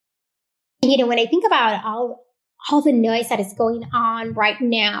When I think about all the noise that is going on right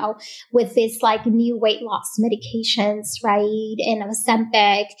now with this like new weight loss medications, right? And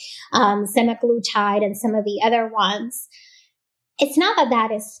Ozempic, semaglutide, and some of the other ones, it's not that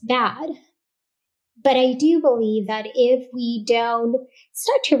that is bad. But I do believe that if we don't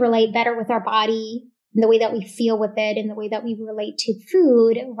start to relate better with our body, and the way that we feel with it and the way that we relate to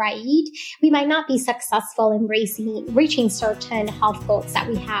food, right, we might not be successful in reaching certain health goals that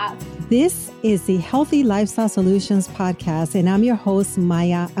we have. This is the Healthy Lifestyle Solutions podcast, and I'm your host,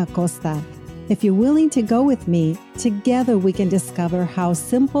 Maya Acosta. If you're willing to go with me, together we can discover how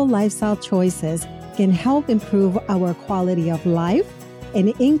simple lifestyle choices can help improve our quality of life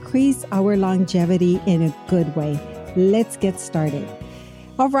and increase our longevity in a good way. Let's get started.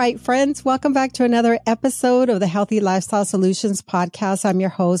 All right, friends, welcome back to another episode of the Healthy Lifestyle Solutions podcast. I'm your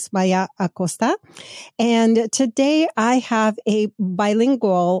host, Maya Acosta. And today I have a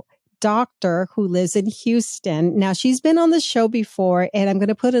bilingual doctor who lives in Houston. Now, she's been on the show before, and I'm going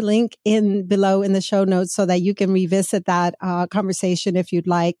to put a link below in the show notes so that you can revisit that conversation if you'd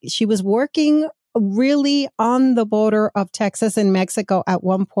like. She was working really on the border of Texas and Mexico at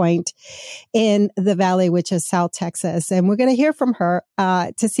one point in the Valley, which is South Texas. And we're going to hear from her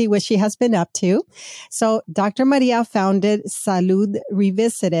to see what she has been up to. So Dr. Maria founded Salud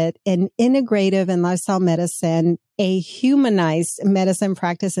Revisited, an integrative and lifestyle medicine, a humanized medicine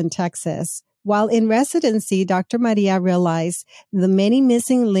practice in Texas. While in residency, Dr. Maria realized the many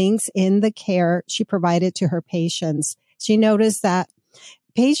missing links in the care she provided to her patients. She noticed that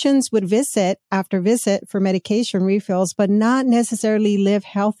patients would visit after visit for medication refills, but not necessarily live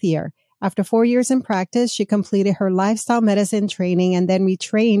healthier. After 4 years in practice, she completed her lifestyle medicine training and then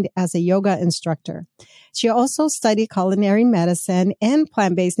retrained as a yoga instructor. She also studied culinary medicine and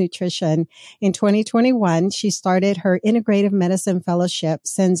plant-based nutrition. In 2021, she started her integrative medicine fellowship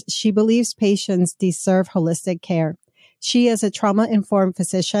since she believes patients deserve holistic care. She is a trauma-informed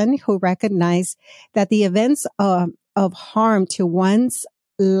physician who recognized that the events of harm to one's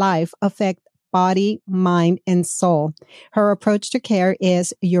life affect body, mind, and soul. Her approach to care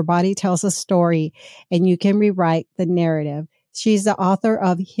is your body tells a story and you can rewrite the narrative. She's the author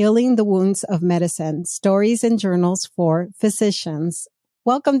of Healing the Wounds of Medicine, Stories and Journals for Physicians.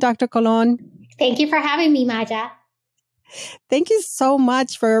 Welcome, Dr. Colon. Thank you for having me, Maja. Thank you so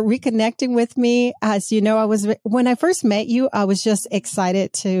much for reconnecting with me. As you know, when I first met you, I was just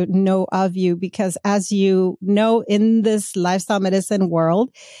excited to know of you because as you know, in this lifestyle medicine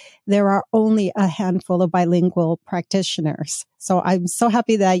world, there are only a handful of bilingual practitioners. So I'm so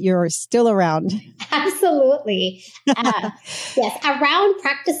happy that you're still around. Absolutely. Yes, around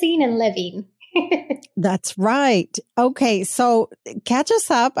practicing and living. That's right. Okay. So catch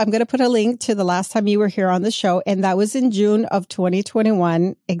us up. I'm going to put a link to the last time you were here on the show. And that was in June of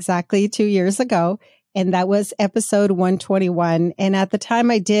 2021, exactly 2 years ago. And that was episode 121. And at the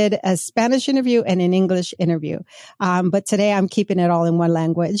time I did a Spanish interview and an English interview. But today I'm keeping it all in one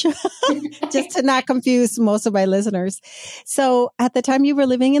language just to not confuse most of my listeners. So at the time you were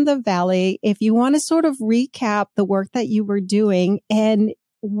living in the Valley, if you want to sort of recap the work that you were doing and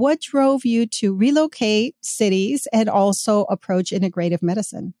what drove you to relocate cities and also approach integrative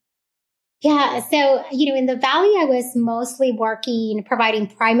medicine? Yeah. So, in the Valley, I was mostly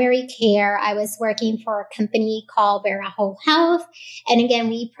providing primary care. I was working for a company called Vera Whole Health. And again,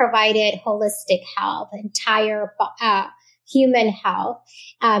 we provided holistic health, entire human health.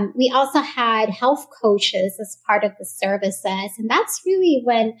 We also had health coaches as part of the services. And that's really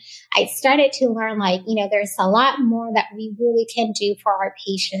when I started to learn, there's a lot more that we really can do for our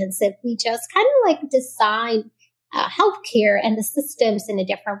patients if we just kind of design healthcare and the systems in a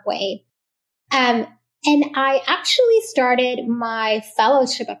different way. And I actually started my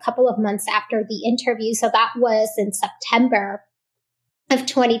fellowship a couple of months after the interview. So that was in September of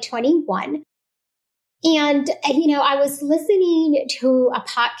 2021. And, I was listening to a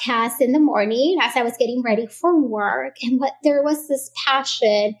podcast in the morning as I was getting ready for work. And there was this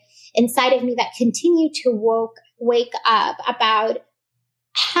passion inside of me that continued to wake up about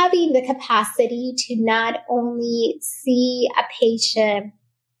having the capacity to not only see a patient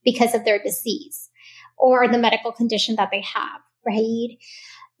because of their disease or the medical condition that they have, right?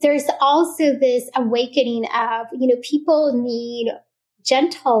 There's also this awakening of, people need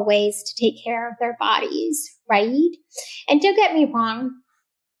gentle ways to take care of their bodies, right? And don't get me wrong,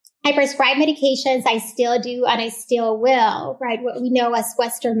 I prescribe medications, I still do, and I still will, right? What we know as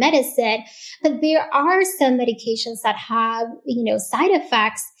Western medicine, but there are some medications that have, side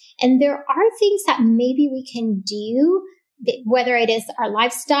effects, and there are things that maybe we can do whether it is our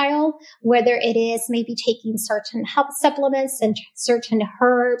lifestyle, whether it is maybe taking certain health supplements and certain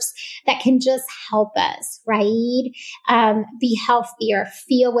herbs that can just help us, right? Be healthier,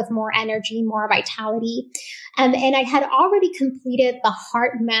 feel with more energy, more vitality. And I had already completed the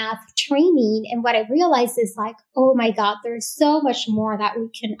heart math training. And what I realized is like, oh my God, there's so much more that we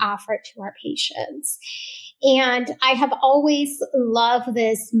can offer to our patients. And I have always loved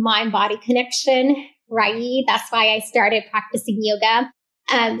this mind-body connection, right? That's why I started practicing yoga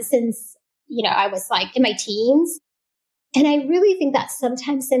since, I was like in my teens. And I really think that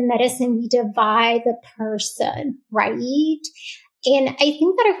sometimes in medicine, we divide the person, right? And I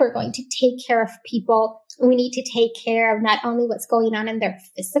think that if we're going to take care of people, we need to take care of not only what's going on in their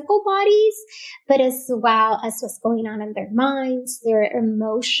physical bodies, but as well as what's going on in their minds, their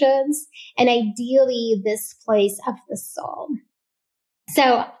emotions, and ideally this place of the soul.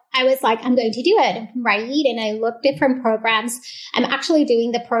 So I was like, I'm going to do it, right? And I looked at different programs. I'm actually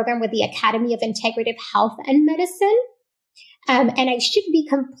doing the program with the Academy of Integrative Health and Medicine. And I should be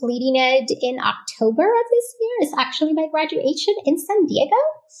completing it in October of this year. It's actually my graduation in San Diego.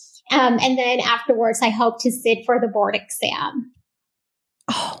 And then afterwards, I hope to sit for the board exam.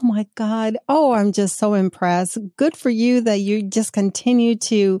 Oh my God. Oh, I'm just so impressed. Good for you that you just continue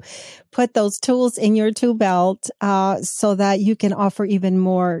to put those tools in your tool belt so that you can offer even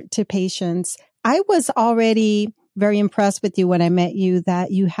more to patients. I was already very impressed with you when I met you,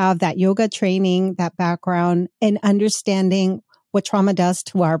 that you have that yoga training, that background, and understanding what trauma does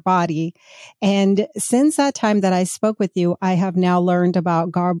to our body. And since that time that I spoke with you, I have now learned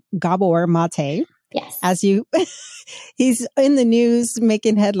about Gabor Mate. Yes. As you, he's in the news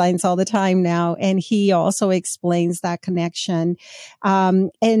making headlines all the time now. And he also explains that connection.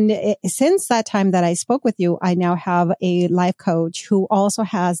 Since that time that I spoke with you, I now have a life coach who also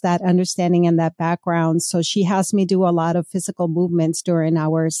has that understanding and that background. So she has me do a lot of physical movements during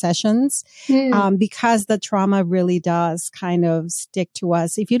our sessions, because the trauma really does kind of stick to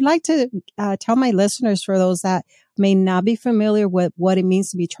us. If you'd like to tell my listeners, for those that may not be familiar with what it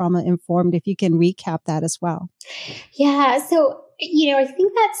means to be trauma informed, if you can recap that as well. Yeah. So, I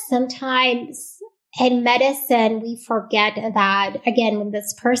think that sometimes in medicine, we forget that, again, when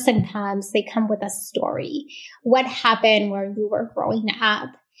this person comes, they come with a story. What happened where you were growing up?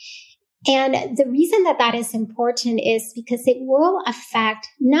 And the reason that that is important is because it will affect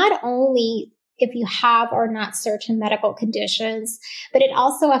not only if you have or not certain medical conditions, but it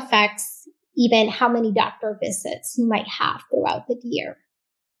also affects even how many doctor visits you might have throughout the year.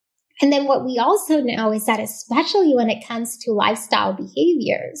 And then what we also know is that especially when it comes to lifestyle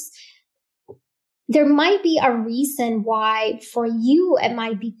behaviors, there might be a reason why for you it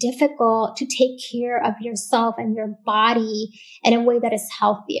might be difficult to take care of yourself and your body in a way that is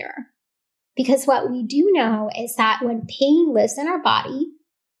healthier. Because what we do know is that when pain lives in our body,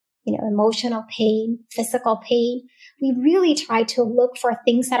 emotional pain, physical pain, we really try to look for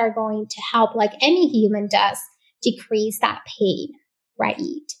things that are going to help, like any human does, decrease that pain, right?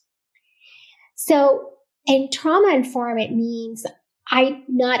 So in trauma informed, it means I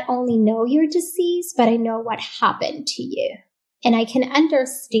not only know your disease, but I know what happened to you. And I can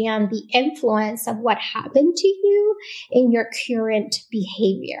understand the influence of what happened to you in your current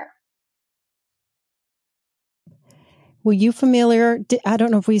behavior. Were you familiar? I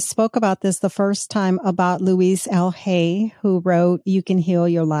don't know if we spoke about this the first time, about Louise L. Hay, who wrote You Can Heal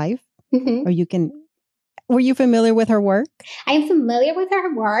Your Life, Were you familiar with her work? I am familiar with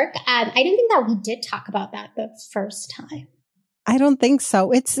her work. I don't think that we did talk about that the first time. I don't think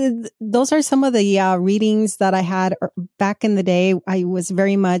so. Those are some of the readings that I had back in the day. I was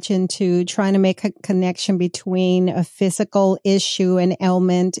very much into trying to make a connection between a physical issue and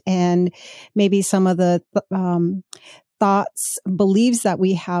ailment and maybe some of the thoughts, beliefs that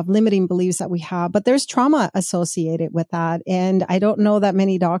we have, limiting beliefs that we have, but there's trauma associated with that. And I don't know that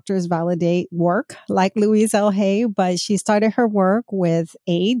many doctors validate work like Louise L. Hay, but she started her work with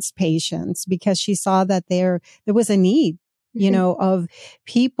AIDS patients because she saw that there was a need, of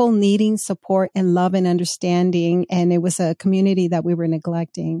people needing support and love and understanding. And it was a community that we were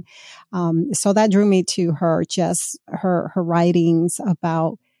neglecting. So that drew me to her, just her writings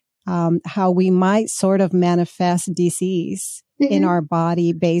about how we might sort of manifest disease in our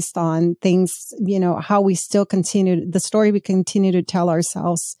body based on things, how we still continue, the story we continue to tell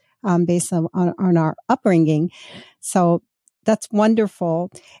ourselves based on our upbringing. So that's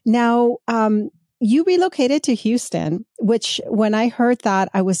wonderful. Now, you relocated to Houston, which when I heard that,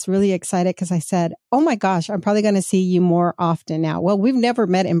 I was really excited because I said, oh my gosh, I'm probably going to see you more often now. Well, we've never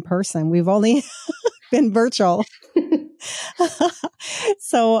met in person. We've only been virtual.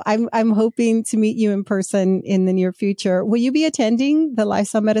 So I'm hoping to meet you in person in the near future. Will you be attending the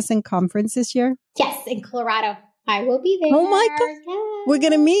Lifestyle Medicine Conference this year? Yes, in Colorado. I will be there. Oh my God. Yes. We're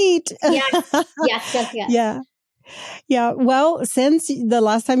going to meet. Yes. Yeah. Yeah. Well, since the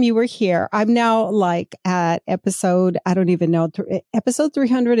last time you were here, I'm now like at episode, I don't even know, episode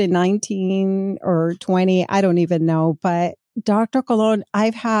 319 or 20. I don't even know. But Dr. Colon,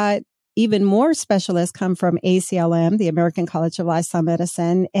 I've had even more specialists come from ACLM, the American College of Lifestyle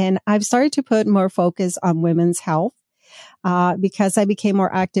Medicine, and I've started to put more focus on women's health. Because I became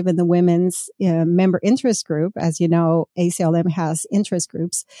more active in the women's member interest group. As you know, ACLM has interest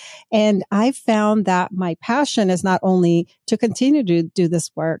groups. And I found that my passion is not only to continue to do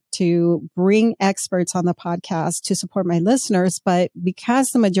this work, to bring experts on the podcast to support my listeners, but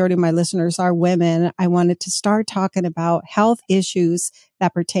because the majority of my listeners are women, I wanted to start talking about health issues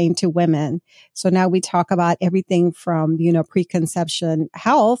that pertain to women. So now we talk about everything from, preconception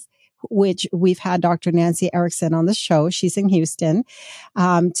health, which we've had Dr. Nancy Erickson on the show. She's in Houston,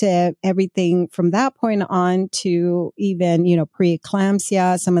 to everything from that point on to even,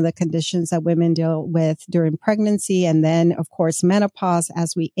 preeclampsia, some of the conditions that women deal with during pregnancy. And then, of course, menopause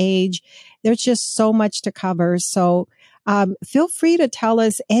as we age. There's just so much to cover. So, feel free to tell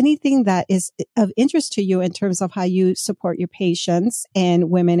us anything that is of interest to you in terms of how you support your patients and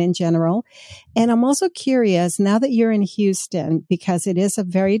women in general. And I'm also curious, now that you're in Houston, because it is a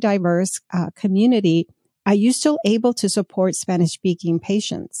very diverse community, are you still able to support Spanish-speaking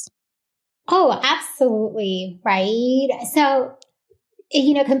patients? Oh, absolutely. Right. So,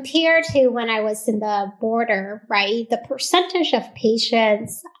 compared to when I was in the border, right, the percentage of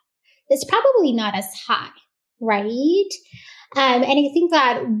patients is probably not as high. Right. And I think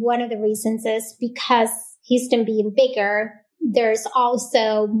that one of the reasons is because Houston being bigger, there's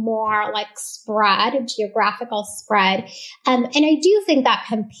also more like geographical spread. And I do think that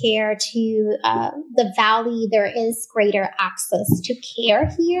compared to the Valley, there is greater access to care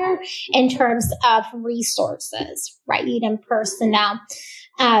here in terms of resources, right, and personnel.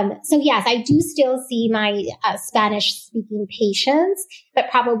 So yes, I do still see my Spanish speaking patients, but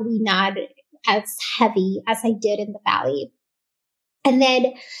probably not as heavy as I did in the Valley. And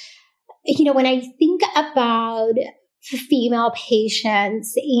then, when I think about female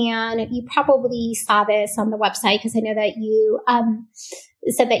patients, and you probably saw this on the website because I know that you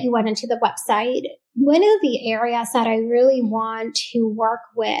said that you went into the website. One of the areas that I really want to work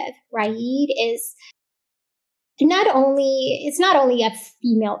with, right, is it's not only a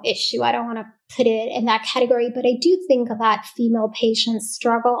female issue. I don't want to put it in that category, but I do think that female patients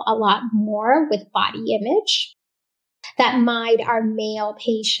struggle a lot more with body image than might our male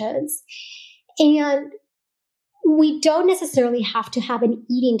patients. And we don't necessarily have to have an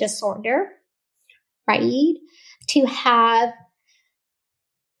eating disorder, right, to have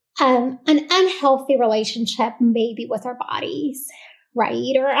an unhealthy relationship maybe with our bodies,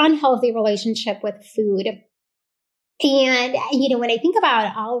 right, or unhealthy relationship with food. And, when I think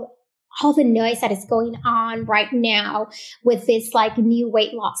about all the noise that is going on right now with this like new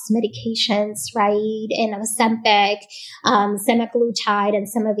weight loss medications, right, and Ozempic, semaglutide, and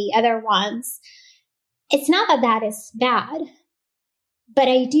some of the other ones, it's not that that is bad. But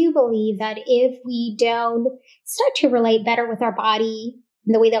I do believe that if we don't start to relate better with our body,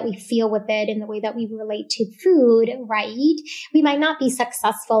 in the way that we feel with it, in the way that we relate to food, right, we might not be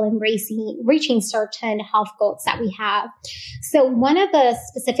successful in reaching certain health goals that we have. So one of the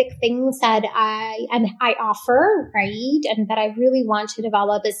specific things that I offer, right, and that I really want to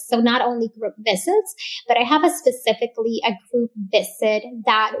develop is so not only group visits, but I have specifically a group visit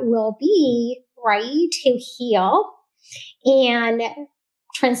that will be, right, to heal and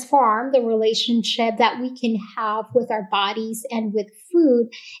transform the relationship that we can have with our bodies and with food,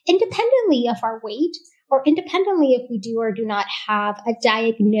 independently of our weight, or independently if we do or do not have a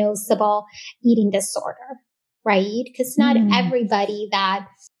diagnosable eating disorder, right? Because not everybody that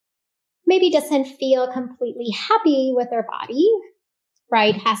maybe doesn't feel completely happy with their body,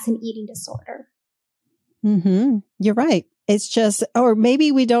 right, has an eating disorder. Mm-hmm. You're right. It's just, or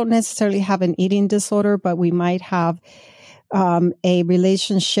maybe we don't necessarily have an eating disorder, but we might have a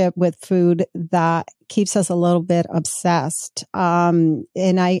relationship with food that keeps us a little bit obsessed. And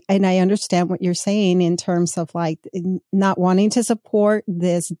I understand what you're saying in terms of like not wanting to support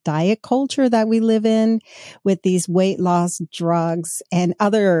this diet culture that we live in with these weight loss drugs and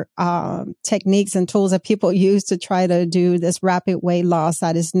other techniques and tools that people use to try to do this rapid weight loss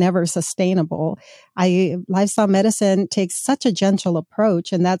that is never sustainable. Lifestyle medicine takes such a gentle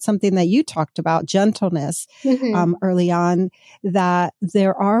approach. And that's something that you talked about, gentleness, early on, that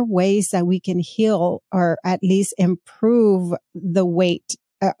there are ways that we can heal goal, or at least improve the weight,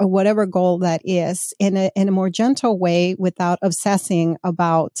 or whatever goal that is, in a more gentle way, without obsessing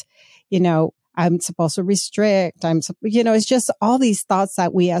about, I'm supposed to restrict. It's just all these thoughts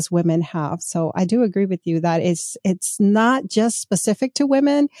that we as women have. So I do agree with you that it's not just specific to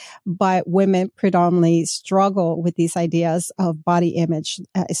women, but women predominantly struggle with these ideas of body image,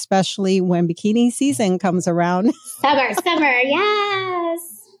 especially when bikini season comes around. Summer,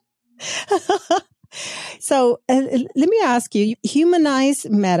 yes. So let me ask you, humanized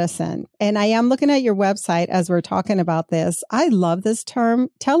medicine. And I am looking at your website as we're talking about this. I love this term.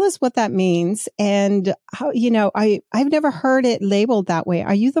 Tell us what that means. And how, I've never heard it labeled that way.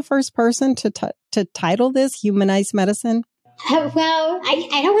 Are you the first person to title this humanized medicine? Well,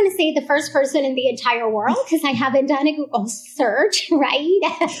 I don't want to say the first person in the entire world, because I haven't done a Google search, right?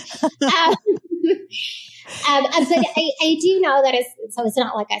 But I do know that it's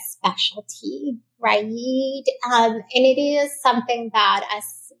not like a specialty, right? And it is something that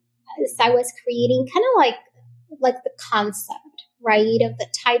as I was creating, kind of like the concept, right, of the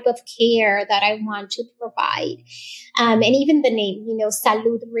type of care that I want to provide. And even the name,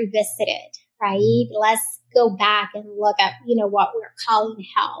 Salud Revisited, right? Let's go back and look at, what we're calling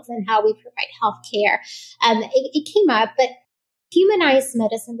health and how we provide healthcare. It came up, but humanized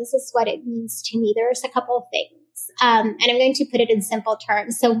medicine, this is what it means to me. There's a couple of things, and I'm going to put it in simple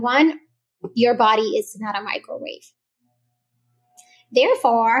terms. So one, your body is not a microwave.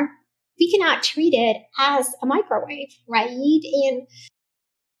 Therefore, we cannot treat it as a microwave, right? And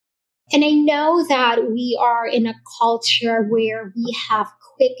I know that we are in a culture where we have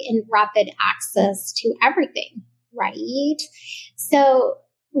quick and rapid access to everything, right? So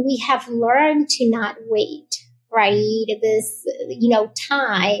we have learned to not wait, right? This,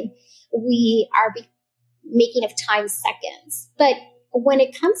 time, we are making of time seconds. But when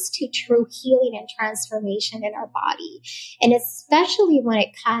it comes to true healing and transformation in our body, and especially when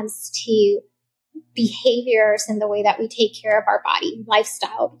it comes to behaviors and the way that we take care of our body,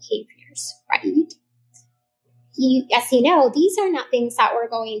 lifestyle behaviors, right? As you know, these are not things that we're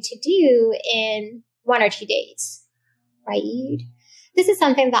going to do in 1 or 2 days, right? This is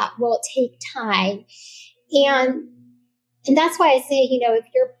something that will take time. And that's why I say, if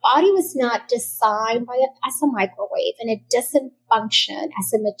your body was not designed as a microwave, and it doesn't function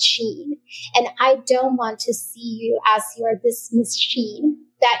as a machine, and I don't want to see you as you're this machine,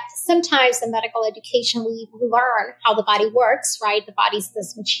 that sometimes in medical education, we learn how the body works, right? The body's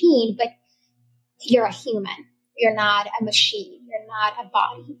this machine, but you're a human. You're not a machine. You're not a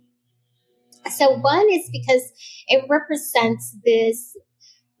body. So one is because it represents this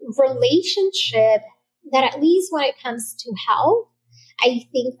relationship that, at least when it comes to health, I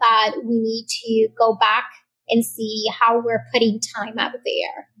think that we need to go back and see how we're putting time out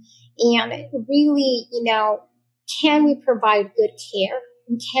there. And really, can we provide good care?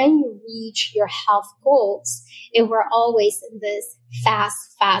 And can you reach your health goals if we're always in this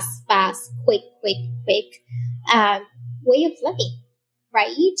fast, quick way of living,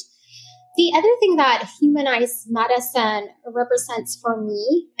 right? The other thing that humanized medicine represents for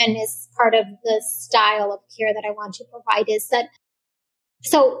me, and is part of the style of care that I want to provide, is that,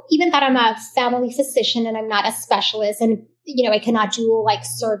 so even that I'm a family physician and I'm not a specialist, and, I cannot do like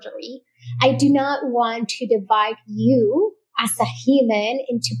surgery, I do not want to divide you as a human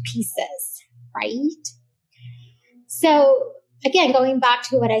into pieces, right? So again, going back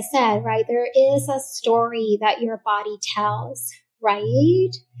to what I said, right, there is a story that your body tells,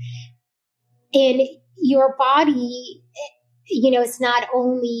 right? And your body, it's not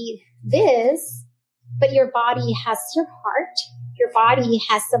only this, but your body has your heart. Your body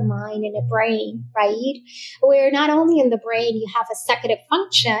has a mind and a brain, right? Where not only in the brain you have executive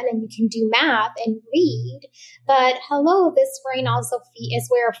function and you can do math and read, but this brain also is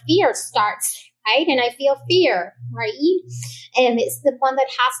where fear starts, right? And I feel fear, right? And it's the one that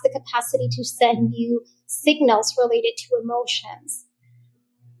has the capacity to send you signals related to emotions.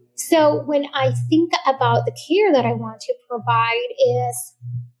 So when I think about the care that I want to provide, is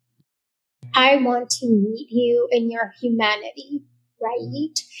I want to meet you in your humanity,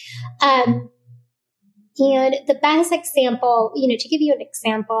 right? And the best example, to give you an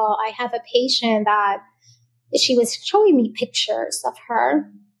example, I have a patient that she was showing me pictures of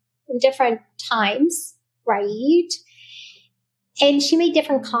her in different times, right? And she made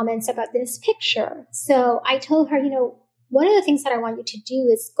different comments about this picture. So I told her, one of the things that I want you to do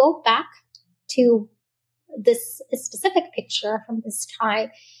is go back to this specific picture from this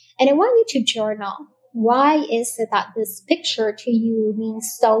time, and I want you to journal. Why is it that this picture to you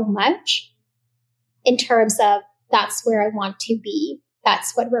means so much, in terms of that's where I want to be?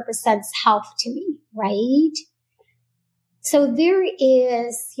 That's what represents health to me, right? So there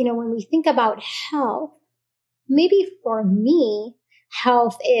is, when we think about health, maybe for me,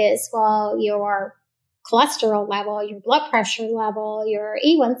 health is, well, your cholesterol level, your blood pressure level, your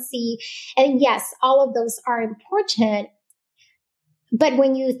A1C. And yes, all of those are important. But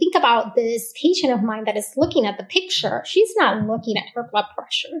when you think about this patient of mine that is looking at the picture, she's not looking at her blood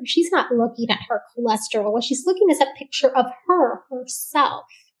pressure. She's not looking at her cholesterol. What she's looking is a picture of herself,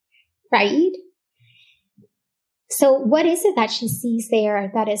 right? So what is it that she sees there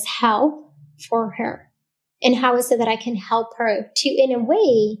that is health for her? And how is it that I can help her to, in a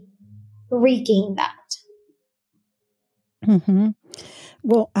way, regain that? Mm-hmm.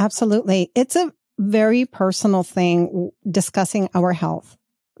 Well, absolutely. It's a very personal thing discussing our health,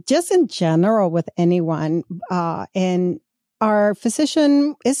 just in general with anyone. And our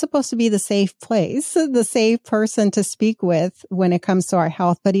physician is supposed to be the safe place, the safe person to speak with when it comes to our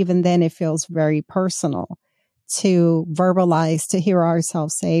health. But even then, it feels very personal to verbalize, to hear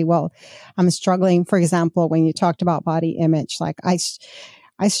ourselves say, well, I'm struggling. For example, when you talked about body image, like I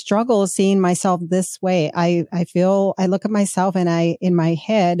struggle seeing myself this way. I look at myself and in my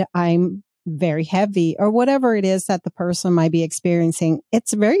head, I'm very heavy or whatever it is that the person might be experiencing.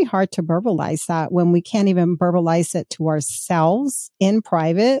 It's very hard to verbalize that when we can't even verbalize it to ourselves in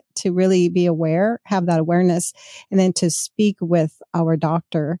private, to really be aware, have that awareness, and then to speak with our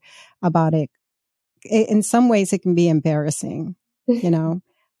doctor about it. In some ways, it can be embarrassing,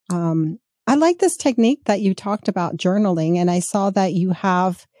 I like this technique that you talked about, journaling, and I saw that you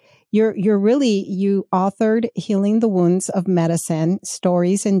authored Healing the Wounds of Medicine,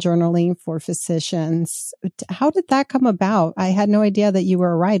 Stories and Journaling for Physicians. How did that come about? I had no idea that you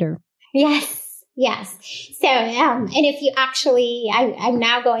were a writer. Yes. So, and if you actually, I'm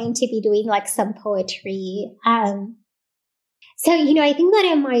now going to be doing like some poetry. So, I think that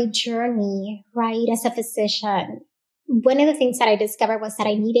in my journey, right, as a physician, one of the things that I discovered was that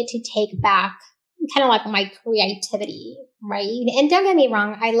I needed to take back kind of like my creativity, right? And don't get me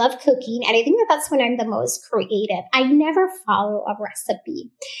wrong, I love cooking. And I think that that's when I'm the most creative. I never follow a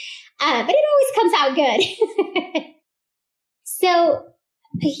recipe, but it always comes out good. So,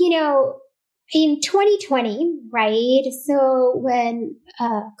 in 2020, right? So when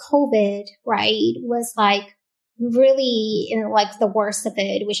COVID, right, was like really in like the worst of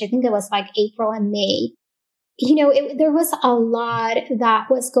it, which I think it was like April and May, there was a lot that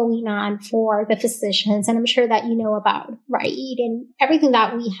was going on for the physicians, and I'm sure that you know about, right? And everything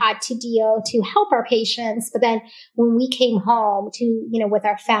that we had to deal to help our patients. But then when we came home to, with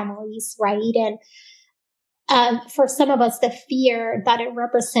our families, right? And for some of us, the fear that it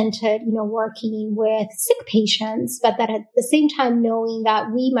represented, working with sick patients, but that at the same time knowing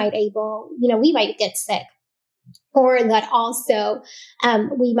that we might get sick, or that also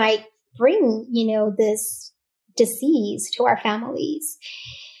we might bring, this disease to our families.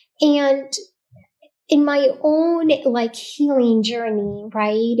 And in my own like healing journey,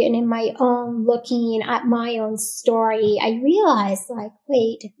 right? And in my own looking at my own story, I realized like,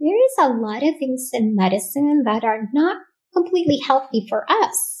 wait, there is a lot of things in medicine that are not completely healthy for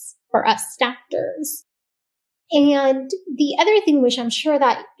us doctors. And the other thing, which I'm sure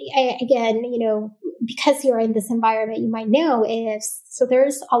that, again, because you're in this environment, you might know is, so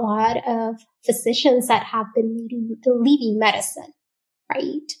there's a lot of physicians that have been leaving medicine,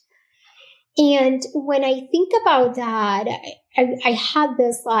 right? And when I think about that, I had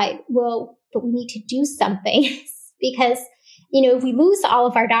this like, well, but we need to do something because, if we lose all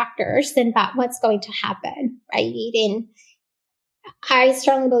of our doctors, then what's going to happen, right? And I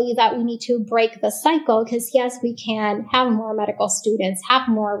strongly believe that we need to break the cycle because yes, we can have more medical students, have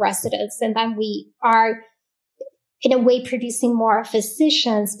more residents, and then we are in a way producing more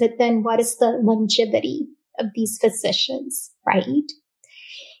physicians. But then what is the longevity of these physicians, right?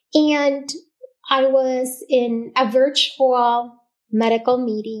 And I was in a virtual medical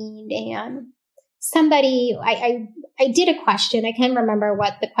meeting and somebody, I did a question. I can't remember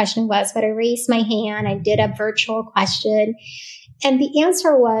what the question was, but I raised my hand. I did a virtual question. And the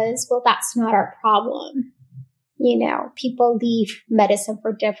answer was, well, that's not our problem. People leave medicine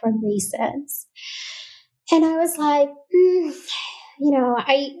for different reasons. And I was like,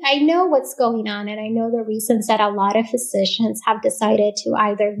 I know what's going on, and I know the reasons that a lot of physicians have decided to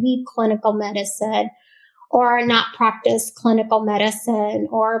either leave clinical medicine or not practice clinical medicine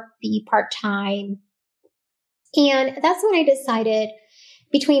or be part-time. And that's when I decided,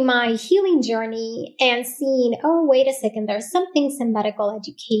 between my healing journey and seeing, oh, wait a second, there's some things in medical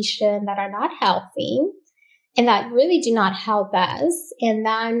education that are not healthy and that really do not help us. And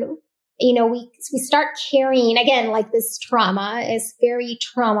then we start carrying, again, like this trauma is very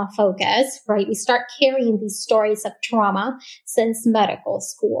trauma focused, right? We start carrying these stories of trauma since medical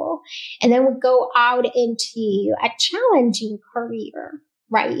school. And then we go out into a challenging career,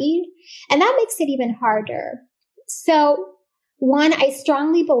 right? And that makes it even harder. So one, I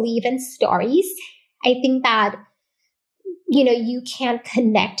strongly believe in stories. I think that you can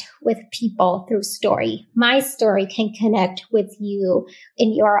connect with people through story. My story can connect with you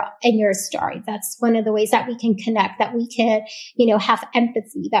in your story. That's one of the ways that we can connect, that we can, have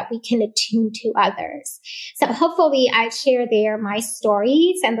empathy, that we can attune to others. So hopefully I share there my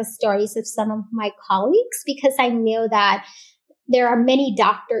stories and the stories of some of my colleagues, because I know that there are many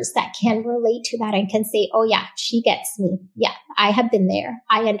doctors that can relate to that and can say, oh yeah, she gets me. Yeah, I have been there.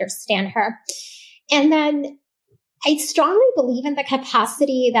 I understand her. And then I strongly believe in the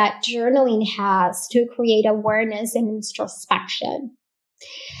capacity that journaling has to create awareness and introspection.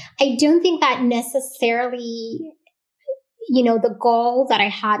 I don't think that necessarily, the goal that I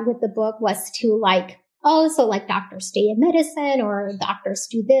had with the book was to doctors stay in medicine, or doctors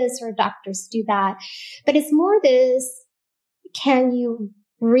do this or doctors do that. But it's more this, can you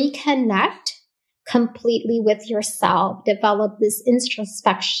reconnect completely with yourself, develop this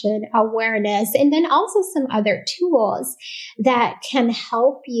introspection, awareness, and then also some other tools that can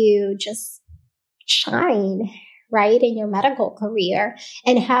help you just shine, right, in your medical career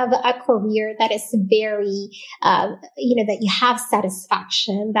and have a career that is very, that you have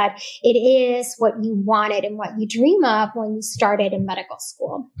satisfaction, that it is what you wanted and what you dream of when you started in medical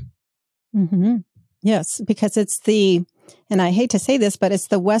school. Mm-hmm. Yes, because and I hate to say this, but it's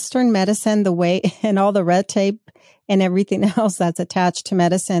the Western medicine, the way, and all the red tape and everything else that's attached to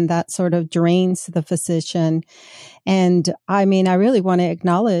medicine that sort of drains the physician. And I mean, I really want to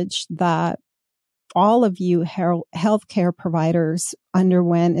acknowledge that all of you healthcare providers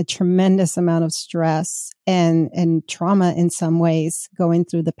underwent a tremendous amount of stress and trauma in some ways going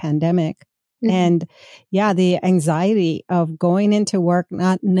through the pandemic. Mm-hmm. And yeah, the anxiety of going into work,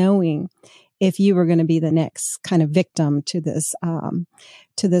 not knowing if you were going to be the next kind of victim to this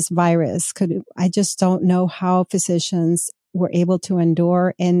virus. I just don't know how physicians were able to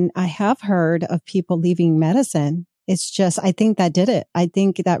endure. And I have heard of people leaving medicine. It's just, I think that did it. I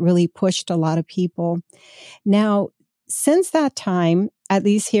think that really pushed a lot of people. Now, since that time, at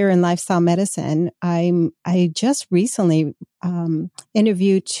least here in lifestyle medicine, I just recently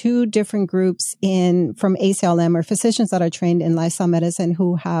interviewed 2 different groups from ACLM, or physicians that are trained in lifestyle medicine,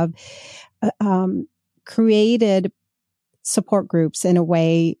 who have created support groups in a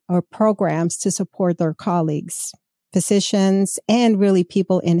way, or programs to support their colleagues, physicians, and really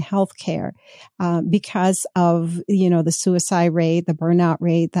people in healthcare, because of, the suicide rate, the burnout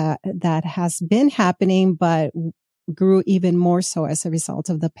rate that has been happening, but grew even more so as a result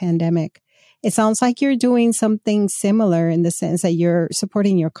of the pandemic. It sounds like you're doing something similar in the sense that you're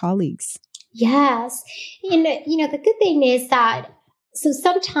supporting your colleagues. Yes. And, the good thing is that, so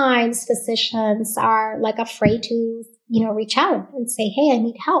sometimes physicians are afraid to, reach out and say, hey, I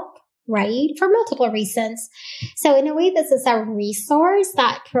need help, right? For multiple reasons. So in a way, this is a resource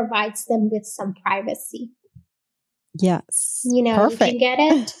that provides them with some privacy. Yes. Perfect. You can get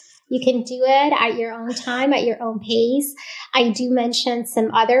it. You can do it at your own time, at your own pace. I do mention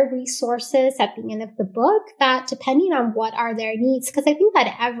some other resources at the end of the book that, depending on what are their needs, because I think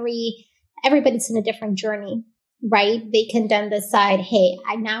that everybody's in a different journey, right? They can then decide, hey,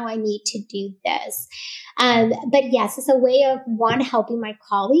 I need to do this. But yes, it's a way of, one, helping my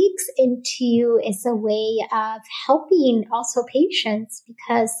colleagues, and 2, it's a way of helping also patients,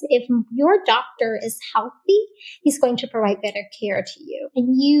 because if your doctor is healthy, he's going to provide better care to you.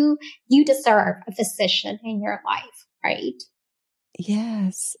 And you deserve a physician in your life, right?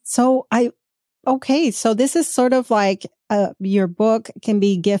 Yes. So so this is sort of like your book can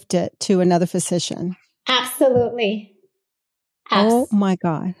be gifted to another physician. Absolutely. Oh my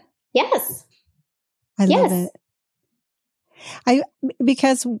God. Yes. I love it.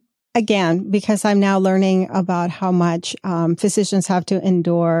 Because I'm now learning about how much physicians have to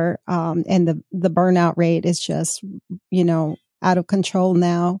endure, and the burnout rate is just, out of control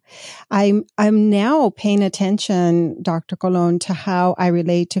now. I'm now paying attention, Dr. Colon, to how I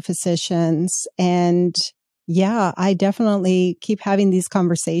relate to physicians. And yeah, I definitely keep having these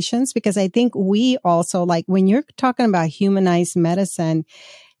conversations, because I think we also, when you're talking about humanized medicine,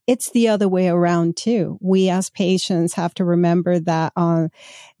 it's the other way around too. We as patients have to remember that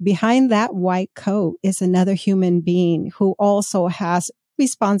behind that white coat is another human being who also has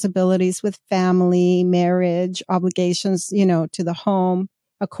responsibilities with family, marriage, obligations, to the home,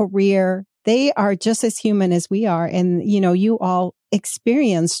 a career. They are just as human as we are. And, you all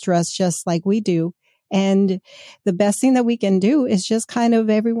experience stress just like we do. And the best thing that we can do is just kind of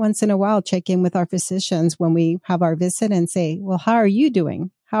every once in a while check in with our physicians when we have our visit and say, well, how are you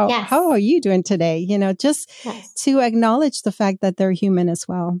doing? How are you doing today? You know, just to acknowledge the fact that they're human as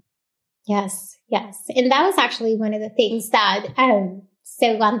well. Yes. And that was actually one of the things that,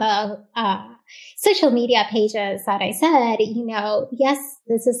 so on the social media pages that I said, you know, yes,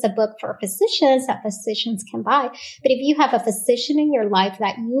 this is a book for physicians that physicians can buy. But if you have a physician in your life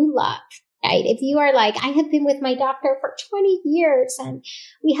that you love, right? If you are like, I have been with my doctor for 20 years and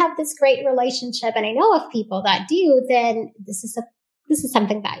we have this great relationship, and I know of people that do, then this is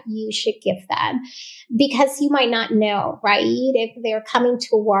something that you should give them, because you might not know, right? If they're coming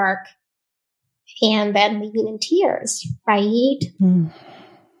to work and then leaving in tears, right?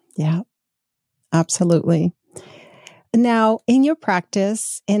 Yeah, absolutely. Now, in your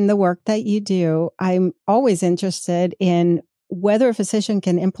practice, in the work that you do, I'm always interested in whether a physician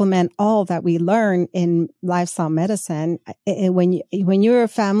can implement all that we learn in lifestyle medicine. When you're a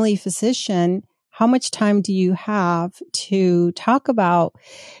family physician, how much time do you have to talk about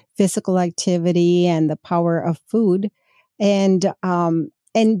physical activity and the power of food? And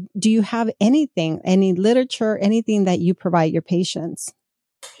do you have any literature, anything that you provide your patients?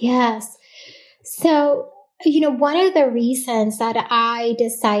 Yes. So, you know, one of the reasons that I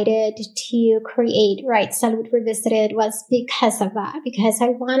decided to create Salud Revisited was because of that, because I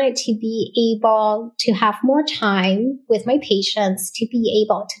wanted to be able to have more time with my patients to be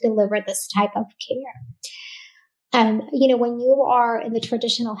able to deliver this type of care. You know, when you are in the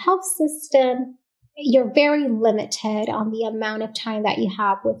traditional health system, you're very limited on the amount of time that you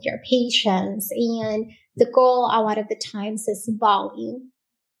have with your patients. And the goal a lot of the times is volume.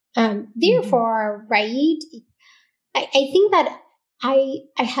 Therefore, right, I think that I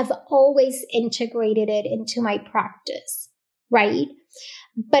have always integrated it into my practice, right?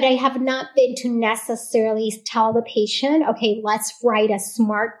 But I have not been to necessarily tell the patient, okay, let's write a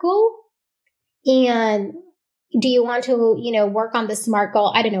SMART goal. And do you want to, you know, work on the SMART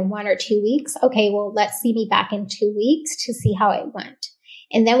goal, I don't know, 1 or 2 weeks? Okay, well, let's see me back in 2 weeks to see how it went.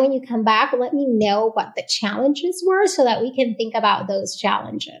 And then when you come back, let me know what the challenges were so that we can think about those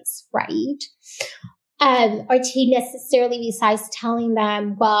challenges, right? Or to necessarily, besides telling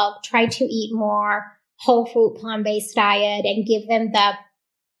them, well, try to eat more whole food, plant-based diet, and give them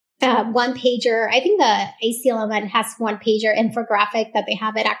the one pager. I think the ACLMN has one pager infographic that they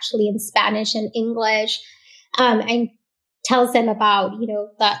have it actually in Spanish and English, and tells them about, you know,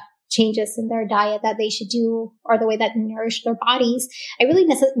 the changes in their diet that they should do or the way that they nourish their bodies. I really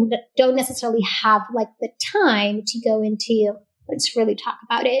don't necessarily have like the time to go into, let's really talk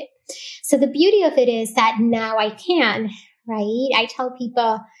about it. So the beauty of it is that now I can, right? I tell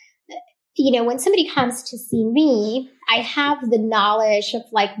people, you know, when somebody comes to see me, I have the knowledge of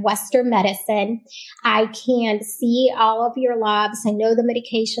like Western medicine. I can see all of your labs. I know the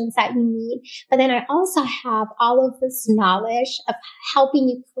medications that you need, but then I also have all of this knowledge of helping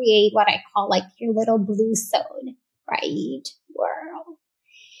you create what I call like your little blue zone, right? World.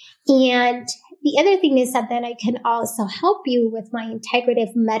 And the other thing is that then I can also help you with my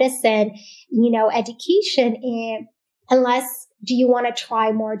integrative medicine, you know, education, and unless do you want to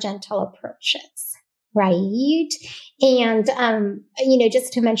try more gentle approaches, right? And, you know,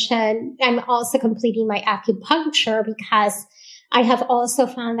 just to mention, I'm also completing my acupuncture because I have also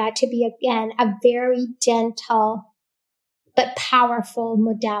found that to be, again, a very gentle but powerful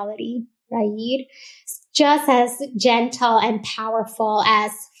modality, right? Just as gentle and powerful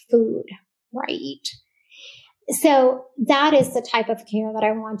as food, right? So that is the type of care that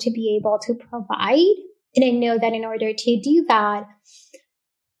I want to be able to provide. And I know that in order to do that,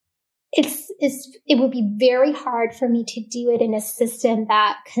 it would be very hard for me to do it in a system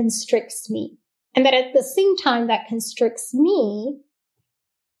that constricts me. And that at the same time that constricts me,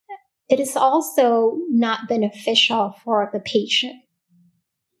 it is also not beneficial for the patient.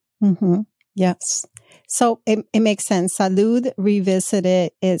 Mm-hmm. Yes. So it makes sense. Salud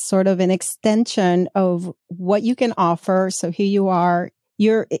Revisited is sort of an extension of what you can offer. So here you are.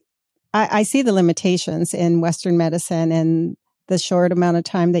 I see the limitations in Western medicine and the short amount of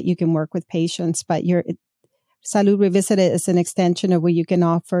time that you can work with patients, but Salud Revisited is an extension of what you can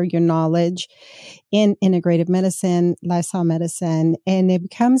offer your knowledge in integrative medicine, lifestyle medicine, and it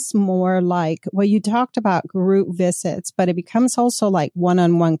becomes more like, well, you talked about group visits, but it becomes also like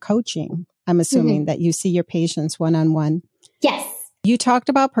one-on-one coaching. I'm assuming that you see your patients one-on-one. Yes. You talked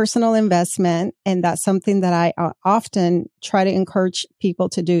about personal investment, and that's something that I often try to encourage people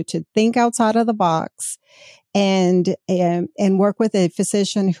to do, to think outside of the box and work with a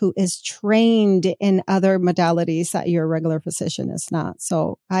physician who is trained in other modalities that your regular physician is not.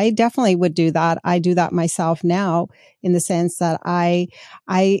 So I definitely would do that. I do that myself now in the sense that I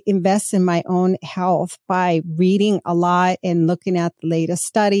invest in my own health by reading a lot and looking at the latest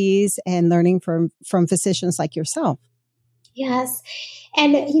studies and learning from physicians like yourself. Yes.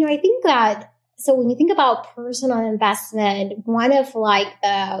 And, I think that, so when you think about personal investment, one of like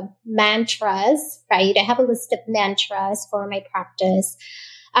the mantras, right? I have a list of mantras for my practice.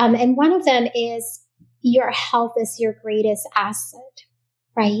 And one of them is your health is your greatest asset,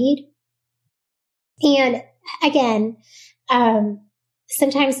 right? And again,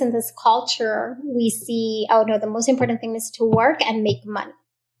 sometimes in this culture, we see, oh no, the most important thing is to work and make money.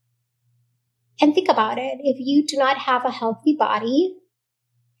 And think about it. If you do not have a healthy body,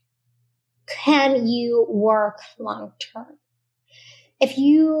 can you work long term? If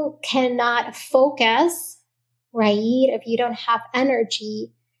you cannot focus, right? If you don't have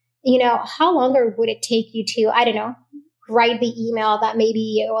energy, how longer would it take you to, I don't know, write the email that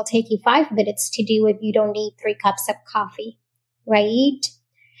maybe it will take you 5 minutes to do if you don't need 3 cups of coffee, right?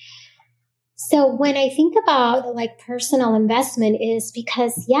 So when I think about like personal investment is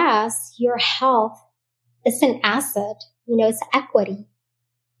because yes, your health is an asset, it's equity.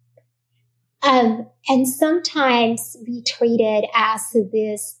 And sometimes we treat it as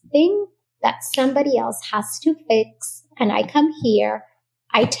this thing that somebody else has to fix. And I come here,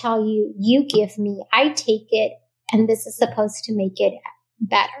 I tell you, you give me, I take it, and this is supposed to make it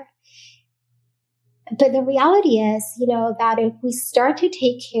better. But the reality is, that if we start to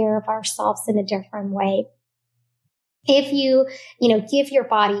take care of ourselves in a different way, if you, give your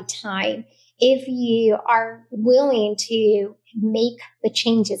body time, if you are willing to make the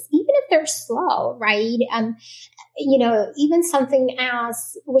changes, even if they're slow, right? Even something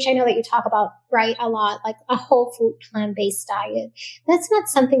as, which I know that you talk about, right, a lot, like a whole food plant-based diet. That's not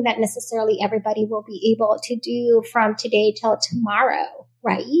something that necessarily everybody will be able to do from today till tomorrow,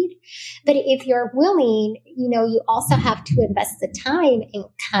 right? But if you're willing, you also have to invest the time in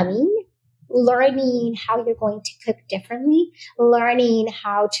coming, learning how you're going to cook differently, learning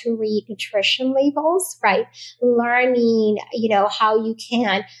how to read nutrition labels, right? Learning, how you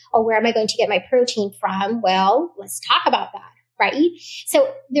can, where am I going to get my protein from? Well, let's talk about that, right? So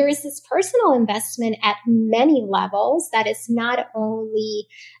there is this personal investment at many levels that is not only,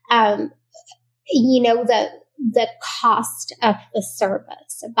 the cost of the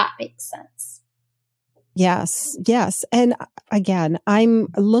service, if that makes sense. Yes. Yes. And again, I'm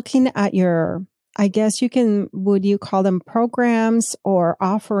looking at I guess would you call them programs or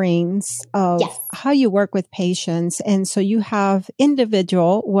offerings of how you work with patients? And so you have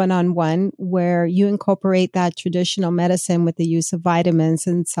individual one-on-one where you incorporate that traditional medicine with the use of vitamins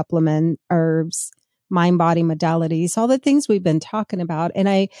and supplement herbs, mind-body modalities, all the things we've been talking about. And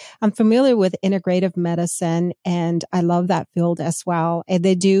I'm familiar with integrative medicine, and I love that field as well. And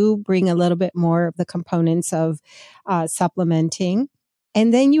they do bring a little bit more of the components of supplementing.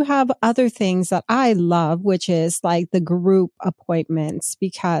 And then you have other things that I love, which is like the group appointments,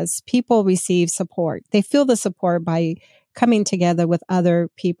 because people receive support. They feel the support by coming together with other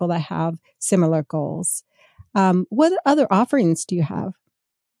people that have similar goals. What other offerings do you have?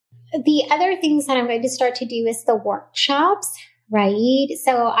 The other things that I'm going to start to do is the workshops, right?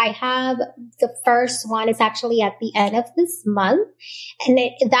 So I have the first one is actually at the end of this month. And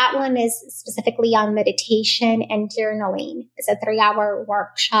that one is specifically on meditation and journaling. It's a 3-hour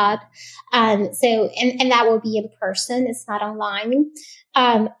workshop. And that will be in person. It's not online.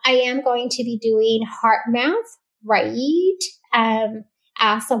 I am going to be doing heart math, right?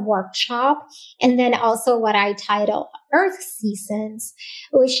 As a workshop. And then also what I title Earth Seasons,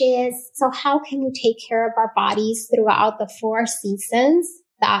 which is, so how can we take care of our bodies throughout the 4 seasons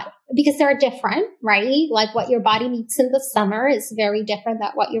because they're different, right? Like what your body needs in the summer is very different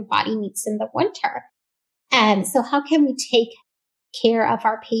than what your body needs in the winter. And so how can we take care of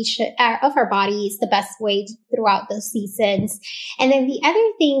of our bodies the best way throughout those seasons? And then the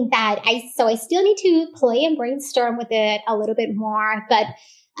other thing that I still need to play and brainstorm with it a little bit more, but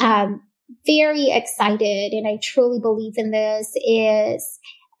very excited, and I truly believe in this, is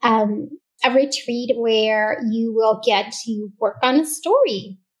a retreat where you will get to work on a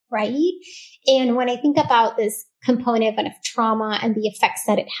story, right? And when I think about this component of trauma and the effects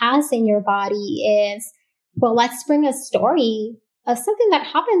that it has in your body is, well, let's bring a story of something that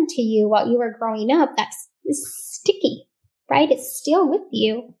happened to you while you were growing up that's sticky, right? It's still with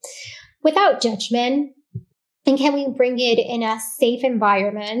you without judgment. And can we bring it in a safe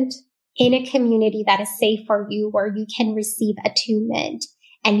environment, in a community that is safe for you, where you can receive attunement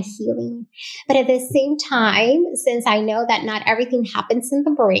and healing. But at the same time, since I know that not everything happens in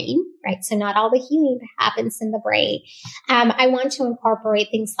the brain, right? So not all the healing happens in the brain. I want to incorporate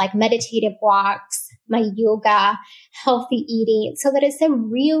things like meditative walks, my yoga, healthy eating, so that it's a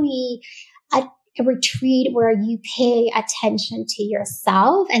retreat where you pay attention to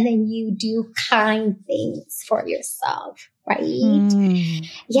yourself and then you do kind things for yourself, right?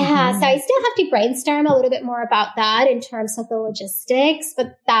 Yeah. So I still have to brainstorm a little bit more about that in terms of the logistics,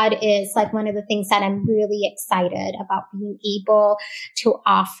 but that is like one of the things that I'm really excited about being able to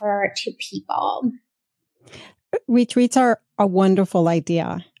offer to people. Retreats are a wonderful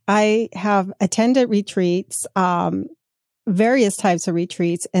idea. I have attended retreats, various types of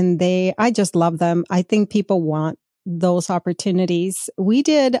retreats, and I just love them. I think people want those opportunities. We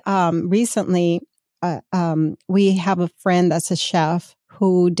did, recently, we have a friend that's a chef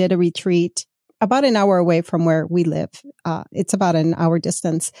who did a retreat about an hour away from where we live. It's about an hour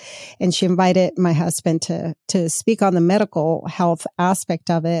distance. And she invited my husband to speak on the medical health aspect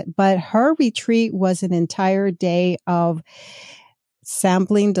of it. But her retreat was an entire day of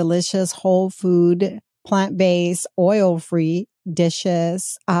sampling delicious whole food, plant-based, oil-free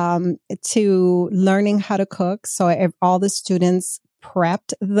dishes, to learning how to cook. So all the students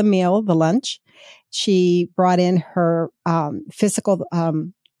prepped the meal, the lunch. She brought in her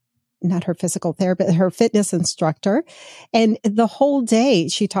not her physical therapist, her fitness instructor. And the whole day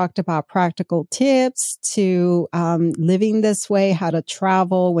she talked about practical tips to living this way, how to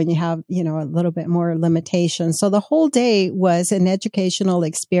travel when you have, a little bit more limitations. So the whole day was an educational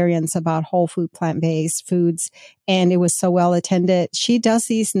experience about whole food, plant-based foods. And it was so well attended. She does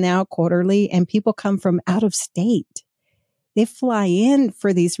these now quarterly, and people come from out of state. They fly in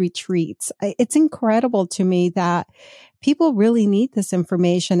for these retreats. It's incredible to me that people really need this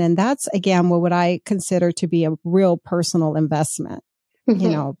information. And that's, again, what would I consider to be a real personal investment.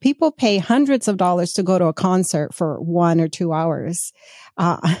 Mm-hmm. People pay hundreds of dollars to go to a concert for 1 or 2 hours.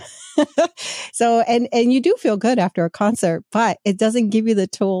 So, and you do feel good after a concert, but it doesn't give you the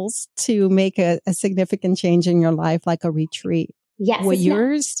tools to make a significant change in your life like a retreat. Yes. What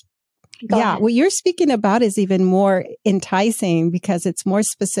you're speaking about is even more enticing because it's more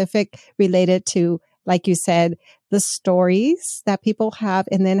specific related to, like you said, the stories that people have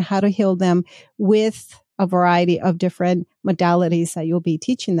and then how to heal them with a variety of different modalities that you'll be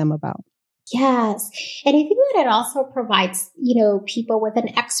teaching them about. Yes. And I think that it also provides, people with an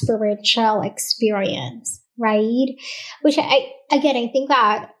experiential experience, right? Which I think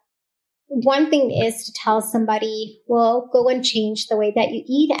that one thing is to tell somebody, well, go and change the way that you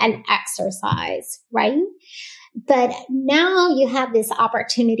eat and exercise, right? But now you have this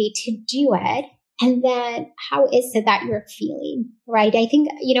opportunity to do it. And then how is it that you're feeling, right? I think,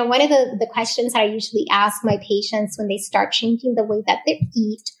 one of the questions that I usually ask my patients when they start changing the way that they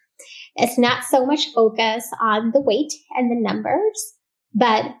eat, it's not so much focus on the weight and the numbers,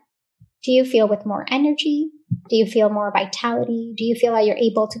 but do you feel with more energy? Do you feel more vitality? Do you feel like you're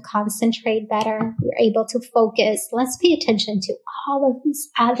able to concentrate better? You're able to focus? Let's pay attention to all of these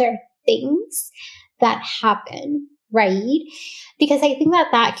other things that happen, right? Because I think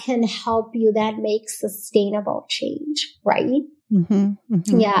that can help you then make sustainable change, right? Mm-hmm,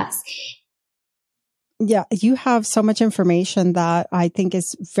 mm-hmm. Yes. Yeah, you have so much information that I think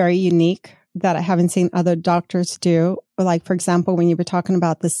is very unique that I haven't seen other doctors do. Like, for example, when you were talking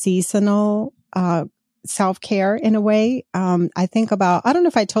about the seasonal self-care in a way, I think about, I don't know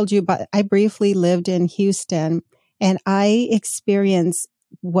if I told you, but I briefly lived in Houston and I experienced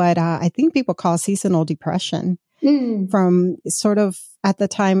what I think people call seasonal depression. From sort of, at the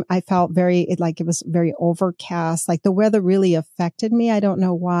time, I felt it was very overcast. Like the weather really affected me. I don't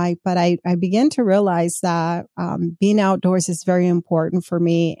know why, but I began to realize that being outdoors is very important for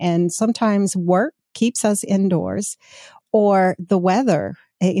me. And sometimes work keeps us indoors, or the weather.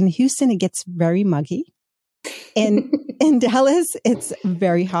 In Houston, it gets very muggy. And in Dallas, it's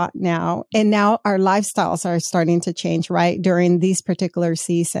very hot now. And now our lifestyles are starting to change, right? During these particular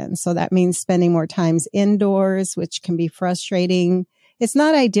seasons. So that means spending more times indoors, which can be frustrating. It's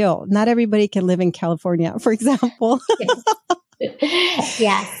not ideal. Not everybody can live in California, for example.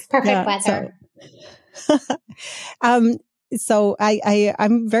 Yes. Perfect weather. So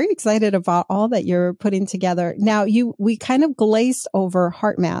I'm very excited about all that you're putting together. Now we kind of glazed over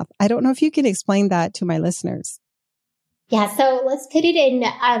heart math. I don't know if you can explain that to my listeners. Yeah. So let's put it in,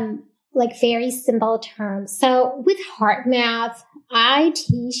 very simple terms. So with heart math, I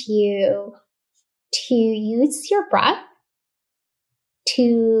teach you to use your breath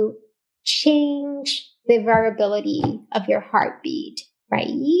to change the variability of your heartbeat,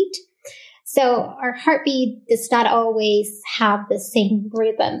 right? So our heartbeat does not always have the same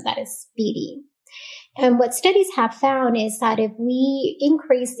rhythm that is beating. And what studies have found is that if we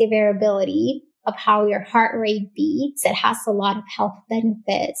increase the variability of how your heart rate beats, it has a lot of health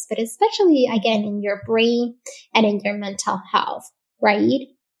benefits, but especially, again, in your brain and in your mental health, right?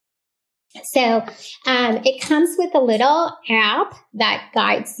 So it comes with a little app that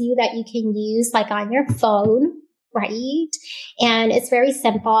guides you that you can use like on your phone, right? And it's very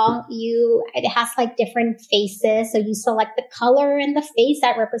simple. It has like different faces. So you select the color in the face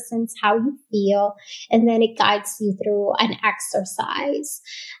that represents how you feel, and then it guides you through an exercise.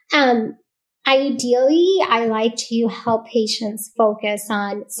 Ideally, I like to help patients focus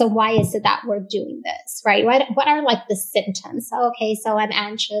on, so why is it that we're doing this, right? What are like the symptoms? Okay, so I'm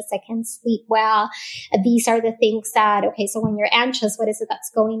anxious. I can't sleep well. These are the things that, okay, so when you're anxious, what is it that's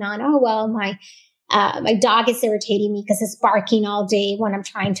going on? Oh, well, my dog is irritating me because it's barking all day when I'm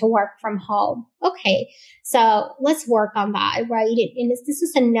trying to work from home. Okay, so let's work on that, right? And this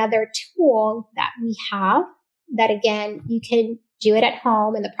is another tool that we have that, again, you can do it at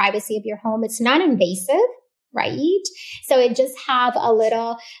home in the privacy of your home. It's not invasive, right? So it just have a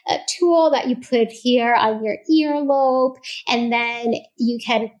little tool that you put here on your earlobe, and then you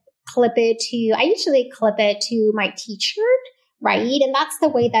can clip it to, I usually clip it to my t-shirt, right? And that's the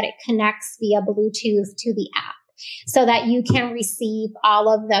way that it connects via Bluetooth to the app so that you can receive all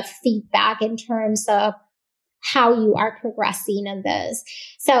of the feedback in terms of how you are progressing in this.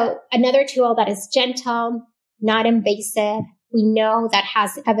 So another tool that is gentle, not invasive, we know that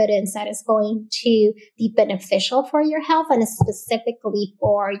has evidence that is going to be beneficial for your health and specifically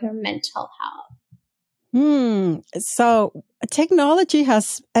for your mental health. So technology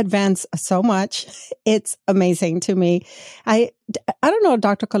has advanced so much. It's amazing to me. I don't know,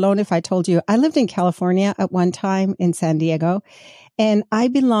 Dr. Colon, if I told you, I lived in California at one time in San Diego, and I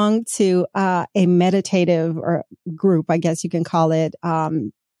belonged to a meditative or group, I guess you can call it.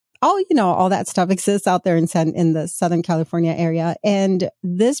 All that stuff exists out there in the Southern California area. And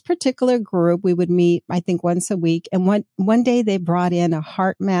this particular group, we would meet, I think, once a week. And one day they brought in a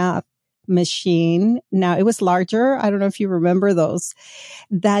heart math machine. Now it was larger. I don't know if you remember those,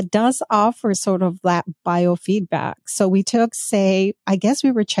 that does offer sort of that biofeedback. So we took, say, I guess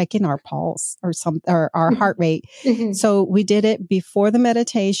we were checking our pulse or our heart rate. Mm-hmm. So we did it before the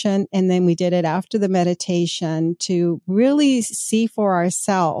meditation, and then we did it after the meditation to really see for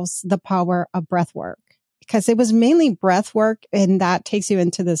ourselves the power of breath work, because it was mainly breath work, and that takes you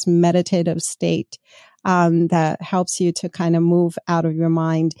into this meditative state that helps you to kind of move out of your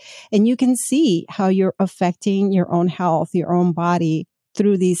mind. And you can see how you're affecting your own health, your own body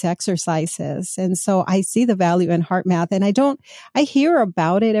through these exercises. And so I see the value in heart math, and I hear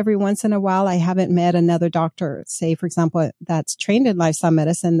about it every once in a while. I haven't met another doctor, say, for example, that's trained in lifestyle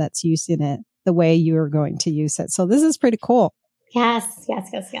medicine that's using it the way you're going to use it. So this is pretty cool. Yes.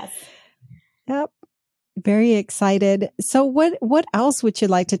 Yep. Very excited. So what else would you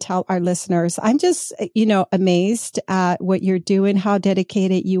like to tell our listeners? I'm just, amazed at what you're doing, how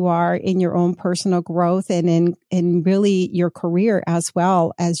dedicated you are in your own personal growth and in really your career, as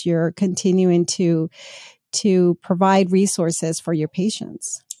well as you're continuing to provide resources for your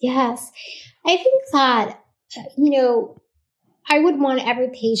patients. Yes. I think that, I would want every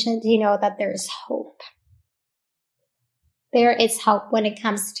patient to know that there's hope. There is hope when it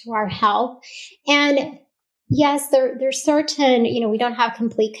comes to our health. And yes, there's certain, we don't have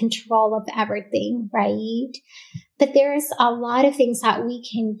complete control of everything, right? But there's a lot of things that we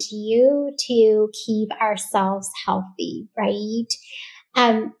can do to keep ourselves healthy, right?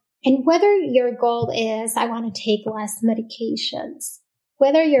 And whether your goal is, I want to take less medications,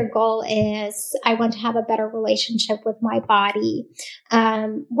 whether your goal is, I want to have a better relationship with my body,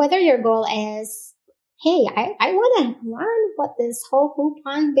 whether your goal is, hey, I want to learn what this whole food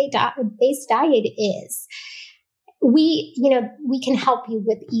plant-based diet is. We can help you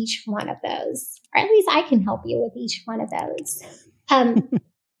with each one of those, or at least I can help you with each one of those.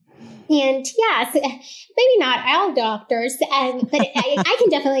 And yes, maybe not all doctors, but I can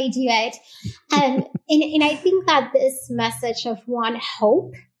definitely do it. And I think that this message of one,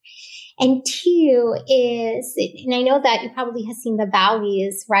 hope, and two is, and I know that you probably have seen the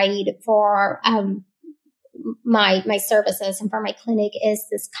values, right, for my services and for my clinic, is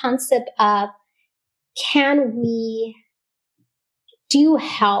this concept of, can we do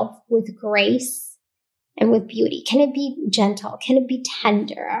health with grace and with beauty? Can it be gentle? Can it be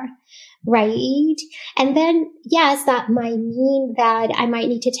tender? Right? And then, yes, that might mean that I might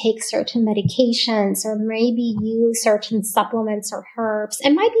need to take certain medications or maybe use certain supplements or herbs.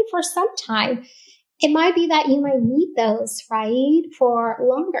 It might be for some time. it might be that you might need those, right, for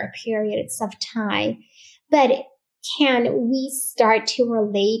longer periods of time. But can we start to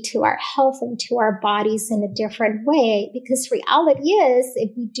relate to our health and to our bodies in a different way? Because reality is,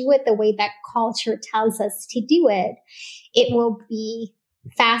 if we do it the way that culture tells us to do it, it will be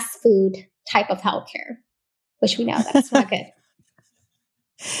fast food type of healthcare, which we know that's not good.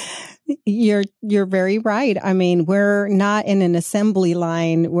 You're very right. I mean, we're not in an assembly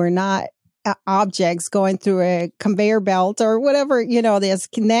line. We're not objects going through a conveyor belt or whatever, there's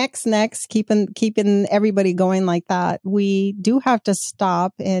next, keeping everybody going like that. We do have to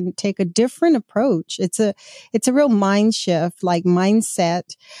stop and take a different approach. It's a real mind shift, like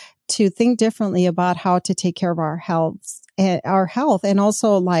mindset, to think differently about how to take care of our health, and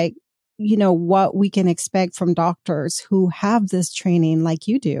also like, what we can expect from doctors who have this training like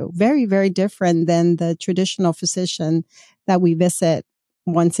you do. Very, very different than the traditional physician that we visit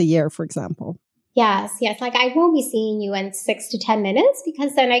once a year, for example. Yes. Like I won't be seeing you in 6 to 10 minutes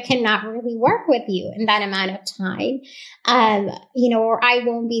because then I cannot really work with you in that amount of time. Or I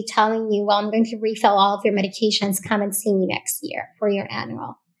won't be telling you, well, I'm going to refill all of your medications. Come and see me next year for your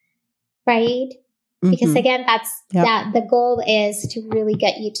annual. Right? Because again, that the goal is to really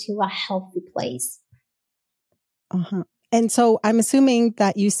get you to a healthy place. And so I'm assuming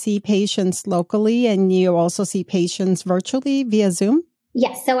that you see patients locally and you also see patients virtually via Zoom?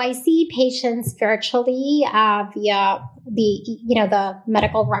 Yes. So I see patients virtually via the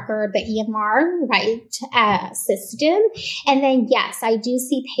medical record, the EMR, right, system. And then, yes, I do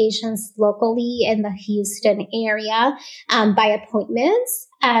see patients locally in the Houston area by appointments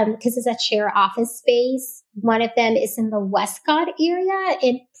because it's a shared office space. One of them is in the Westcott area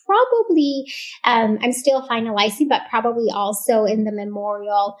and probably, I'm still finalizing, but probably also in the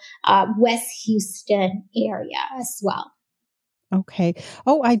Memorial West Houston area as well. Okay.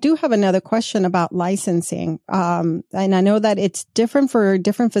 Oh, I do have another question about licensing. And I know that it's different for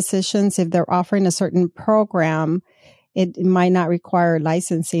different physicians. If they're offering a certain program, it might not require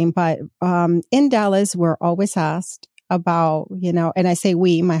licensing. But in Dallas, we're always asked about, and I say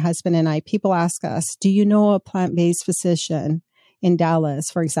we, my husband and I, people ask us, do you know a plant-based physician in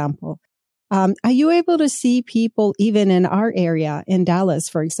Dallas, for example? Are you able to see people even in our area in Dallas,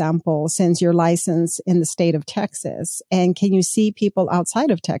 for example, since you're licensed in the state of Texas? And can you see people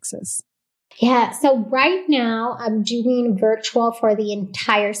outside of Texas? Yeah. So right now I'm doing virtual for the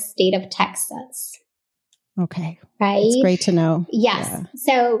entire state of Texas. Okay. Right. It's great to know. Yes. Yeah.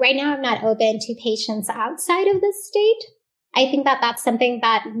 So right now I'm not open to patients outside of the state. I think that that's something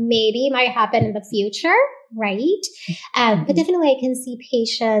that maybe might happen in the future, right? But definitely I can see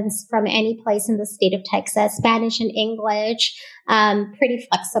patients from any place in the state of Texas, Spanish and English, pretty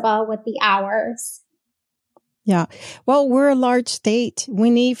flexible with the hours. Yeah. Well, we're a large state.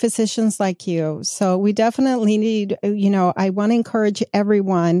 We need physicians like you. So we definitely need, I want to encourage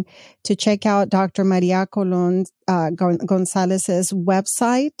everyone to check out Dr. Maria Colon Gonzalez's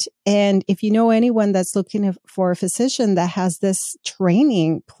website. And if you know anyone that's looking for a physician that has this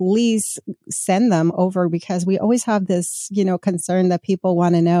training, please send them over because we always have this, concern that people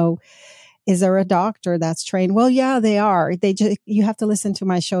want to know. Is there a doctor that's trained? Well, yeah, they are. You have to listen to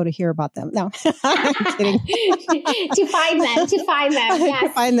my show to hear about them. No, I'm kidding. to find them. Yes. To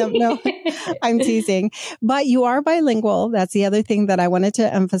find them. No, I'm teasing. But you are bilingual. That's the other thing that I wanted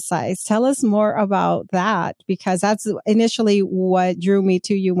to emphasize. Tell us more about that because that's initially what drew me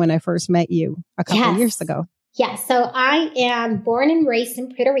to you when I first met you a couple of years ago. Yes. So I am born and raised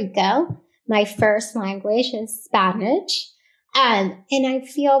in Puerto Rico. My first language is Spanish. And I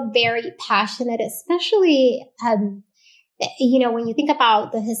feel very passionate, especially, when you think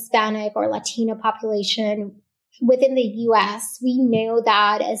about the Hispanic or Latino population within the U.S., we know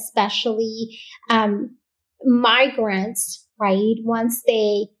that especially migrants, right, once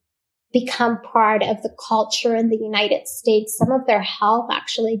they become part of the culture in the United States, some of their health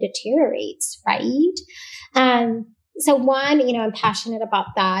actually deteriorates, right? So one, I'm passionate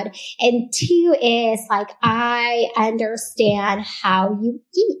about that. And two is like, I understand how you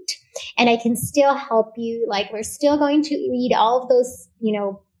eat and I can still help you. Like we're still going to eat all of those,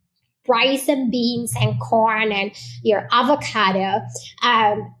 rice and beans and corn and your avocado.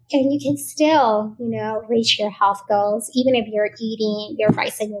 And you can still, reach your health goals, even if you're eating your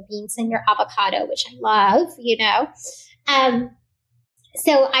rice and your beans and your avocado, which I love,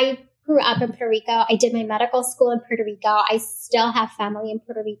 So I grew up in Puerto Rico. I did my medical school in Puerto Rico. I still have family in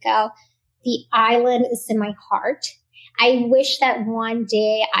Puerto Rico. The island is in my heart. I wish that one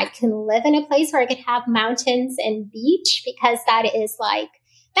day I can live in a place where I could have mountains and beach because that is like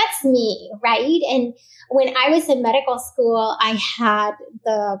that's me, right? And when I was in medical school, I had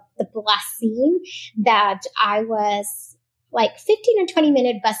the blessing that I was like 15 or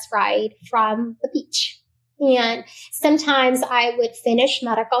 20-minute bus ride from the beach. And sometimes I would finish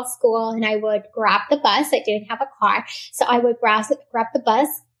medical school and I would grab the bus. I didn't have a car. So I would grab the bus,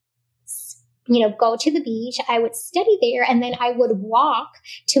 go to the beach. I would study there, and then I would walk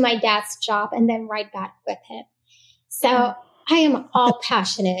to my dad's job and then ride back with him. So I am all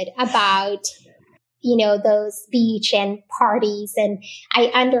passionate about, those beach and parties. And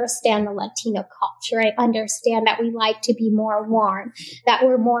I understand the Latino culture. I understand that we like to be more warm, that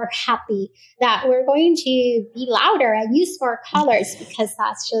we're more happy, that we're going to be louder and use more colors because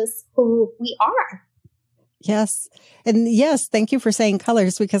that's just who we are. Yes. And yes, thank you for saying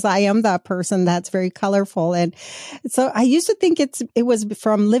colors, because I am that person that's very colorful. And so I used to think it was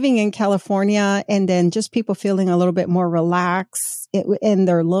from living in California and then just people feeling a little bit more relaxed in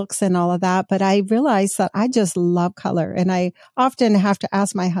their looks and all of that. But I realized that I just love color. And I often have to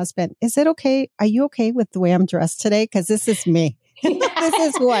ask my husband, is it okay? Are you okay with the way I'm dressed today? Because this is me. This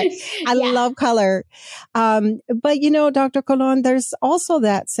is what I love color. But Dr. Colon, there's also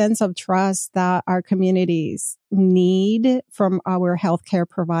that sense of trust that our communities need from our healthcare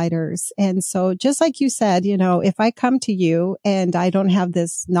providers. And so just like you said, if I come to you and I don't have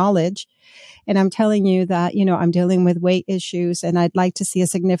this knowledge and I'm telling you that, I'm dealing with weight issues and I'd like to see a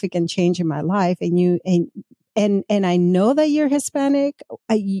significant change in my life, and I know that you're Hispanic,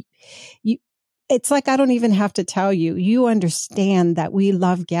 it's like I don't even have to tell you. You understand that we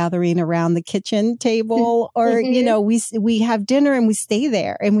love gathering around the kitchen table, or we have dinner and we stay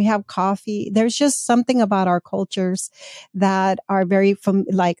there and we have coffee. There's just something about our cultures that are very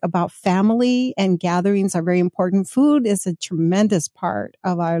about family, and gatherings are very important. Food is a tremendous part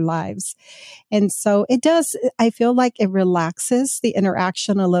of our lives. And so I feel like it relaxes the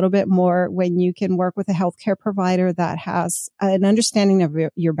interaction a little bit more when you can work with a healthcare provider that has an understanding of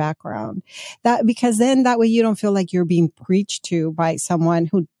your background. Because then that way you don't feel like you're being preached to by someone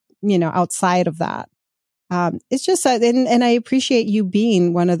who, outside of that. It's just, and I appreciate you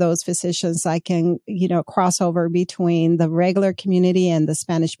being one of those physicians that can, cross over between the regular community and the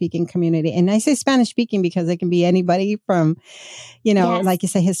Spanish speaking community. And I say Spanish speaking because it can be anybody from, Yes. like you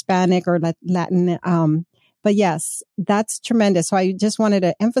say, Hispanic or Latin. But yes, that's tremendous. So I just wanted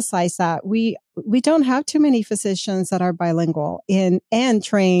to emphasize that we don't have too many physicians that are bilingual and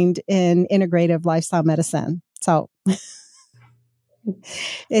trained in integrative lifestyle medicine. So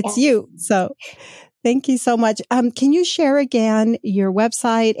it's you. So thank you so much. Can you share again your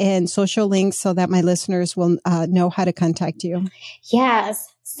website and social links so that my listeners will know how to contact you?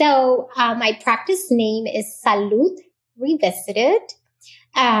 Yes. So my practice name is Salud Revisited.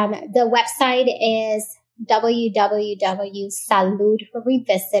 The website is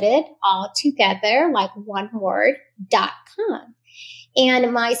www.saludrevisited, all together, like one word, .com.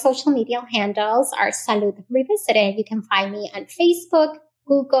 And my social media handles are Salud Revisited. You can find me on Facebook,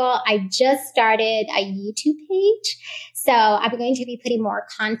 Google. I just started a YouTube page. So I'm going to be putting more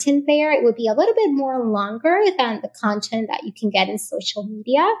content there. It would be a little bit more longer than the content that you can get in social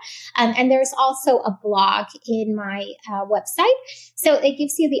media. And there's also a blog in my website. So it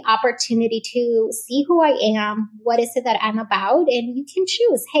gives you the opportunity to see who I am, what is it that I'm about, and you can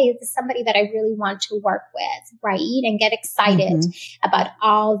choose, hey, this is somebody that I really want to work with, right? And get excited about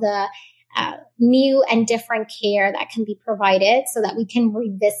all the new and different care that can be provided so that we can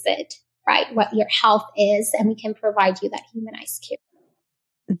revisit, right, what your health is, and we can provide you that humanized care.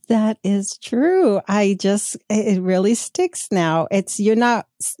 That is true. It really sticks now. You're not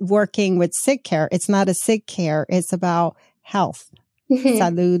working with sick care. It's not a sick care. It's about health.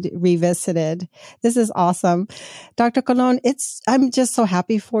 Salud Revisited. This is awesome. Dr. Colon, I'm just so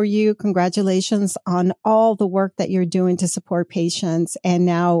happy for you. Congratulations on all the work that you're doing to support patients. And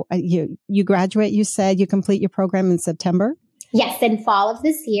now you graduate, you said you complete your program in September? Yes, in fall of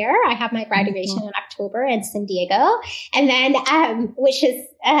this year. I have my graduation in October in San Diego. And then, which is,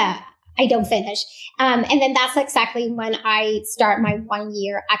 I don't finish. And then that's exactly when I start my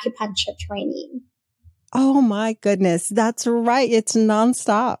 1-year acupuncture training. Oh my goodness. That's right. It's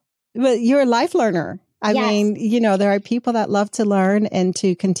nonstop. But you're a life learner. I mean, there are people that love to learn and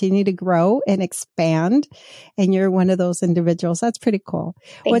to continue to grow and expand. And you're one of those individuals. That's pretty cool.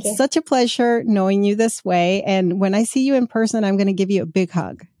 Thank you. It's such a pleasure knowing you this way. And when I see you in person, I'm going to give you a big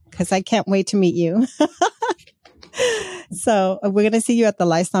hug because I can't wait to meet you. So we're going to see you at the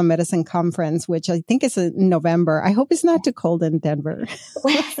Lifestyle Medicine Conference, which I think is in November. I hope it's not too cold in Denver.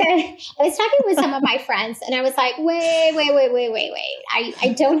 Well, so I was talking with some of my friends and I was like, wait.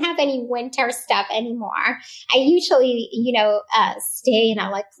 I don't have any winter stuff anymore. I usually, stay in a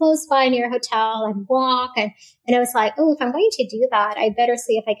like close by near a hotel and walk. And I was like, oh, if I'm going to do that, I better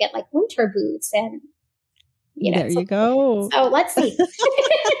see if I get like winter boots and, there you go. So let's see.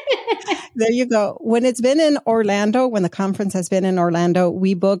 There you go. When it's been in Orlando, when the conference has been in Orlando,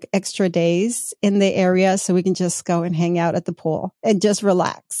 we book extra days in the area so we can just go and hang out at the pool and just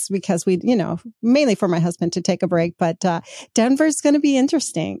relax because we, mainly for my husband to take a break, but Denver's going to be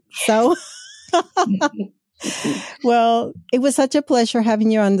interesting. So, well, it was such a pleasure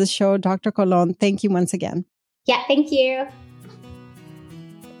having you on the show, Dr. Colon. Thank you once again. Yeah, thank you.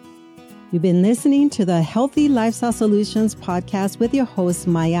 You've been listening to the Healthy Lifestyle Solutions podcast with your host,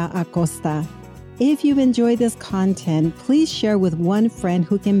 Maya Acosta. If you've enjoyed this content, please share with one friend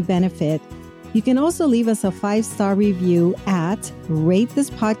who can benefit. You can also leave us a 5-star review at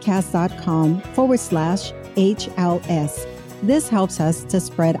ratethispodcast.com/HLS. This helps us to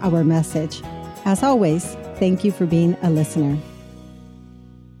spread our message. As always, thank you for being a listener.